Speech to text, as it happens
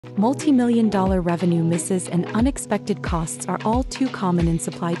Multi-million-dollar revenue misses and unexpected costs are all too common in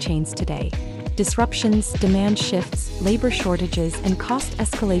supply chains today. Disruptions, demand shifts, labor shortages, and cost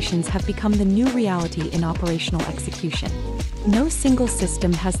escalations have become the new reality in operational execution. No single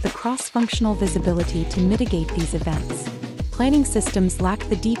system has the cross-functional visibility to mitigate these events. Planning systems lack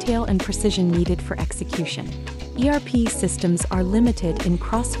the detail and precision needed for execution. ERP systems are limited in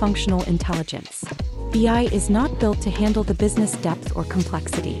cross-functional intelligence. BI is not built to handle the business depth or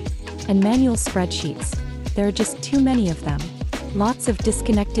complexity. And manual spreadsheets, there are just too many of them. Lots of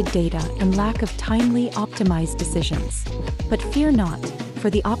disconnected data and lack of timely, optimized decisions. But fear not, for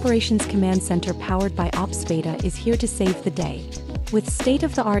the Operations Command Center powered by OpsVeda is here to save the day. With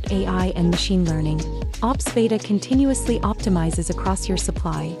state-of-the-art AI and machine learning, OpsVeda continuously optimizes across your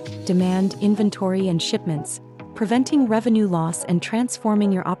supply, demand, inventory, and shipments, preventing revenue loss and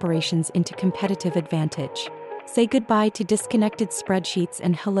transforming your operations into competitive advantage. Say goodbye to disconnected spreadsheets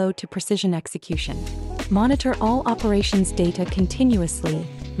and hello to precision execution. Monitor all operations data continuously,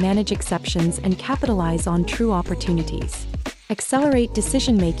 manage exceptions, and capitalize on true opportunities. Accelerate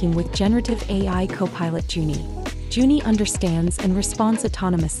decision-making with generative AI copilot Juni. Juni understands and responds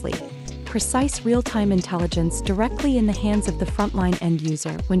autonomously. Precise real-time intelligence directly in the hands of the frontline end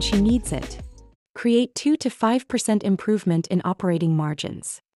user when she needs it. Create 2 to 5% improvement in operating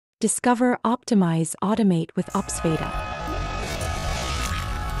margins. Discover, optimize, automate with OpsVeda.